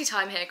 chatty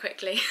time here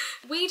quickly.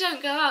 We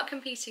don't go out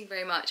competing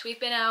very much. We've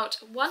been out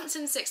once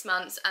in 6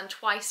 months and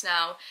twice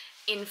now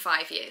in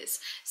 5 years.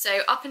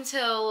 So up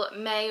until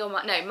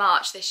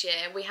March this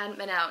year, we hadn't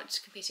been out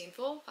competing in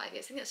 4, 5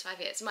 years. I think it's 5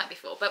 years, it might be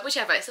 4, but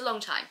whichever, it's a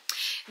long time.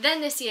 Then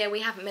this year,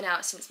 we haven't been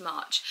out since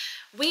March.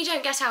 We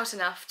don't get out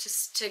enough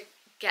to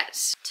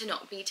get to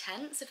not be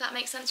tense, if that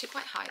makes sense. You're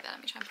quite high there,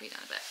 let me try and put you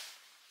down a bit.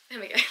 There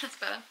we go, that's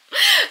better.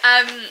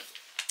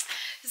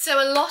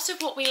 So a lot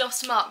of what we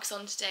lost marks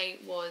on today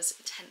was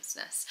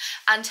tenseness.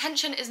 And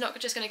tension is not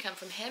just going to come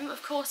from him,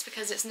 of course,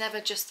 because it's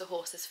never just the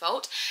horse's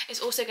fault.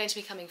 It's also going to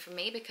be coming from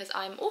me because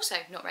I'm also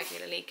not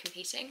regularly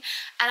competing.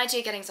 And I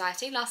do get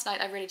anxiety. Last night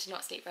I really did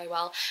not sleep very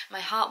well. My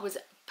heart was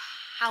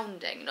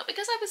pounding, not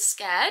because I was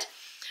scared,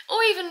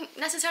 or even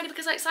necessarily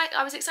because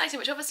I was excited,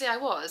 which obviously I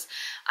was.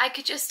 I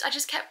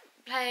just kept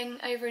playing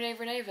over and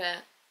over and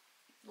over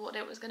what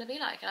it was going to be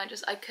like, and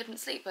I couldn't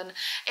sleep. And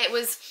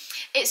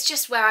it's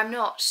just where I'm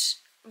not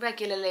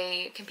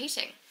regularly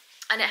competing,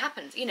 and it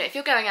happens, you know. If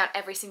you're going out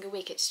every single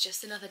week, it's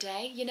just another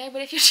day, you know,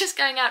 but if you're just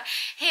going out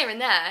here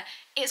and there,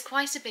 it's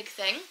quite a big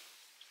thing.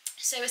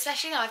 So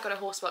especially now I've got a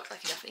horse box, I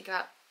can definitely go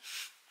out.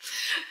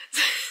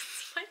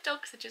 My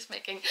dogs are just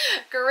making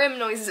grim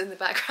noises in the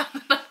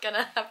background that I'm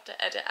gonna have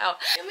to edit out.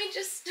 Can we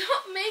just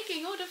stop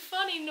making all the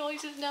funny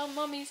noises now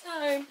Mummy's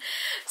home?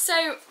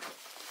 So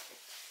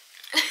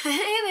here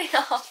they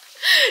are.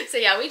 So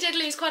yeah, we did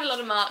lose quite a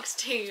lot of marks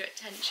to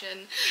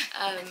tension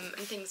and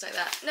things like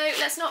that. No,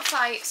 let's not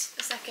fight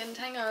a second,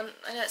 hang on.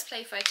 I know it's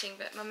play fighting,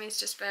 but Mummy's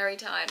just very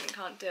tired and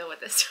can't deal with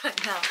this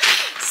right now.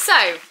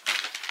 So,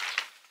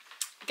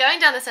 going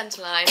down the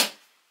centre line,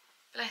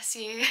 bless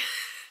you.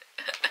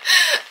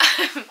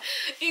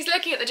 He's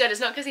looking at the judges,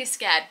 not because he's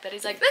scared, but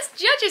he's like, there's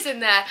judges in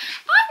there.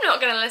 I'm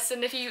not going to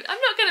listen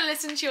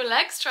to your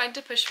legs trying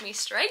to push me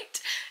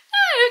straight.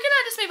 No, can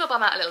I just move our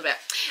bum out a little bit?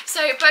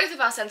 So both of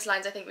our centre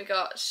lines, I think we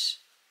got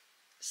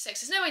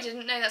 6s. No, I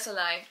didn't. No, that's a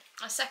lie.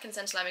 Our second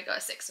centre line we got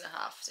a 6.5,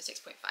 so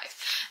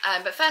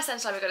 6.5. But first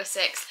centre line we got a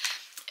 6.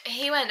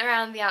 He went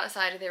around the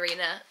outside of the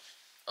arena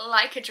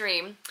like a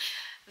dream.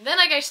 Then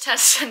I go to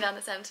turn down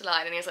the centre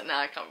line, and he was like, no,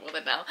 I can't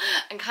bother now,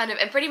 and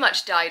pretty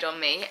much died on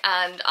me.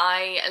 And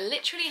I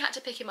literally had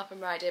to pick him up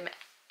and ride him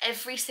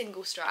every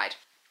single stride.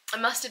 I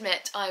must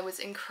admit, I was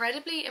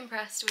incredibly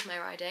impressed with my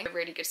riding. A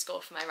really good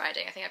score for my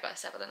riding. I think I got a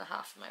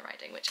 7.5 for my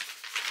riding,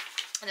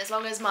 and as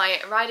long as my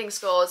riding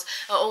scores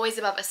are always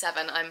above a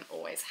 7, I'm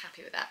always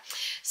happy with that.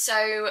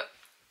 So,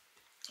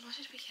 what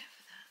did we get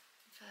for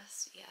that?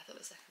 First, yeah, I thought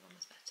the second one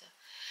was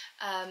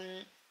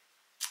better.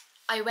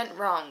 I went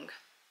wrong.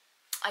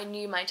 I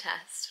knew my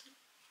test.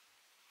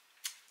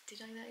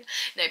 Did I know?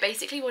 No,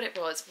 basically what it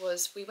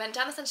was we went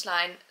down the centre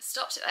line,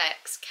 stopped at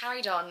X,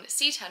 carried on,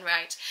 C turn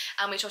right,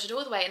 and we trotted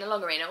all the way in a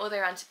long arena, all the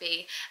way around to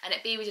B, and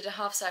at B we did a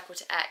half circle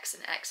to X,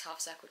 and X half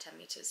circle 10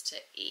 metres to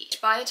E.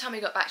 By the time we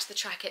got back to the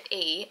track at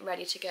E,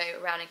 ready to go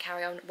around and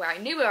carry on where I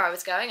knew where I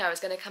was going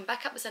to come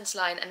back up the centre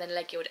line and then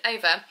leg yield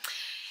over,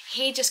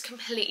 he just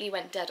completely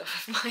went dead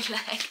off of my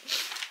leg.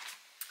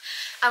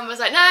 And was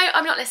like, no,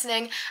 I'm not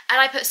listening. And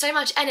I put so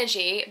much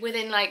energy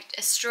within like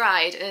a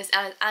stride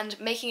and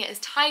making it as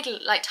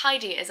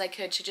tidy as I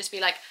could to just be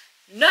like,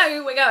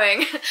 no, we're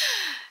going.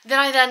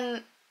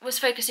 Then was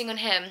focusing on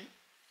him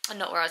and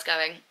not where I was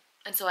going.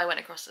 And so I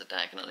went across the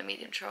diagonal in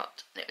medium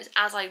trot. And it was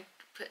as I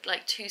put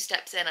like 2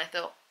 steps in, I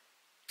thought,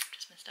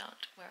 just missed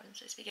out where I'm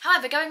supposed to be.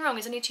 However, going wrong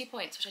is only 2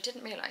 points, which I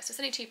didn't realise. So it's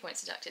only 2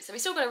 points deducted. So we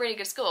still got a really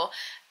good score,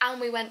 and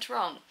we went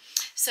wrong.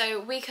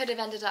 So we could have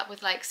ended up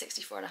with like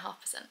 64.5%.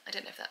 I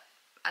don't know if that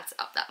adds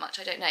up that much,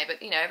 I don't know,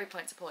 but you know, every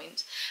point's a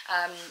point.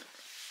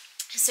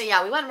 So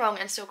yeah, we went wrong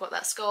and still got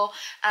that score.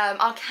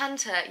 Our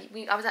canter,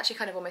 I was actually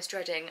kind of almost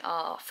dreading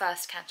our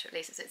first canter, at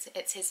least.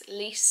 It's his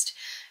least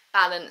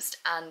balanced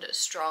and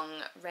strong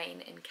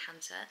rein in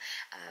canter.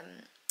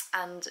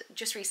 And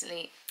just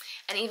recently,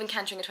 and even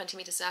cantering a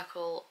 20-metre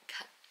circle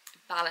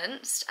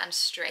balanced and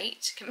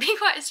straight can be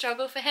quite a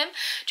struggle for him.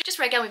 Just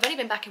for again, we've only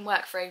been back in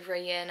work for over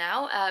a year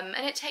now,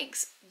 and it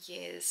takes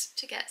years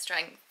to get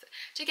strength,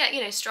 to get,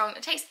 you know, strong.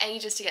 It takes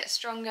ages to get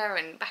stronger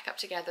and back up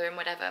together and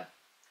whatever.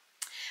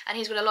 And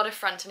he's got a lot of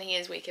front and he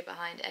is weaker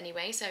behind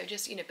anyway, so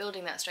just, you know,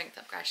 building that strength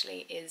up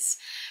gradually is,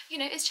 you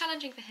know, is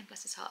challenging for him,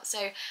 bless his heart.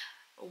 So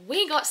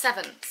we got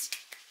 7s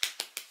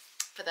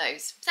for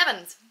those.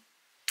 7s.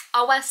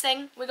 Our worst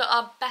thing, we got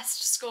our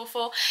best score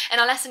for. In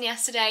our lesson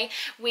yesterday,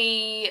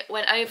 we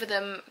went over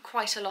them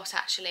quite a lot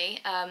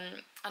actually,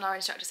 and our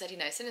instructor said, you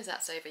know, as soon as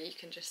that's over, you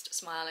can just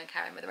smile and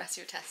carry on with the rest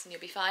of your tests and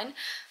you'll be fine.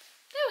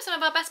 They were some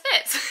of our best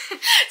bits.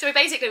 So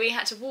we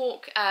had to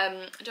walk,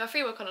 do our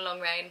free walk on a long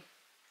rein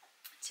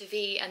to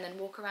V, and then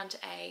walk around to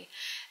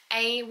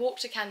A, walk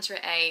to canter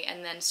at A,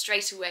 and then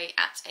straight away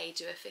at A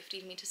do a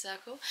 15-metre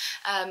circle.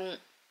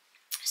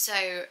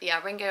 So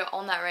yeah, Ringo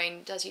on that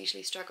rein does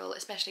usually struggle,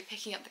 especially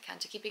picking up the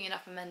canter, keeping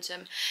enough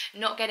momentum,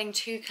 not getting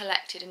too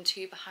collected and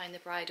too behind the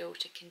bridle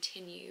to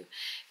continue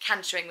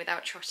cantering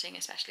without trotting,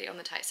 especially on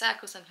the tight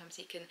circle. Sometimes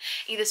he can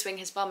either swing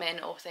his bum in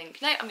or think,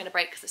 no, I'm going to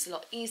break because it's a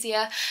lot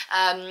easier.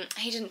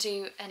 He didn't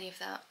do any of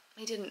that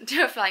he didn't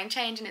do a flying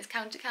change and it's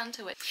counter,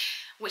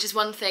 which is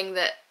one thing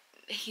that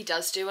he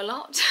does do a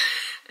lot.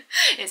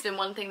 It's been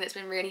one thing that's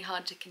been really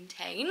hard to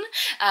contain,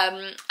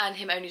 and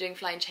him only doing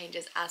flying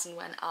changes as and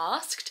when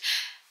asked.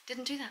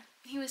 Didn't do that.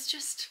 He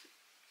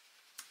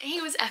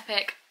was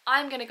epic.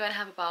 I'm gonna go and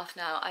have a bath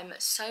now. I'm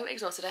so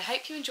exhausted. I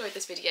hope you enjoyed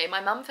this video.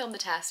 My mum filmed the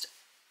test.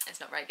 It's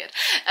not very good.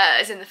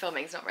 As in the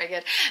filming, it's not very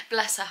good.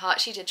 Bless her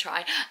heart, she did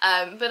try.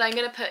 But I'm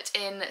going to put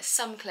in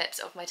some clips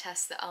of my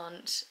tests that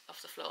aren't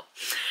off the floor,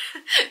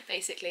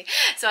 basically.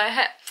 So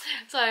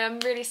I'm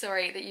really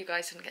sorry that you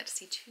guys didn't get to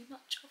see too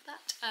much of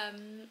that.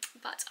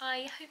 But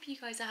I hope you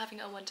guys are having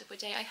a wonderful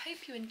day. I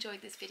hope you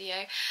enjoyed this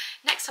video.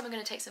 Next time I'm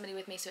going to take somebody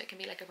with me so it can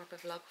be like a proper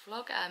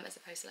vlog, as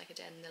opposed to like a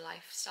day in the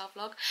lifestyle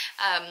vlog.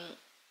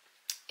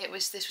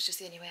 This was just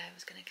the only way I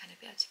was going to kind of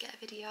be able to get a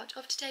video out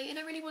of today, and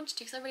I really wanted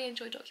to because I really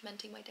enjoy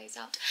documenting my days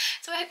out.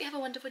 So I hope you have a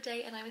wonderful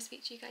day, and I will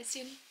speak to you guys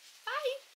soon. Bye!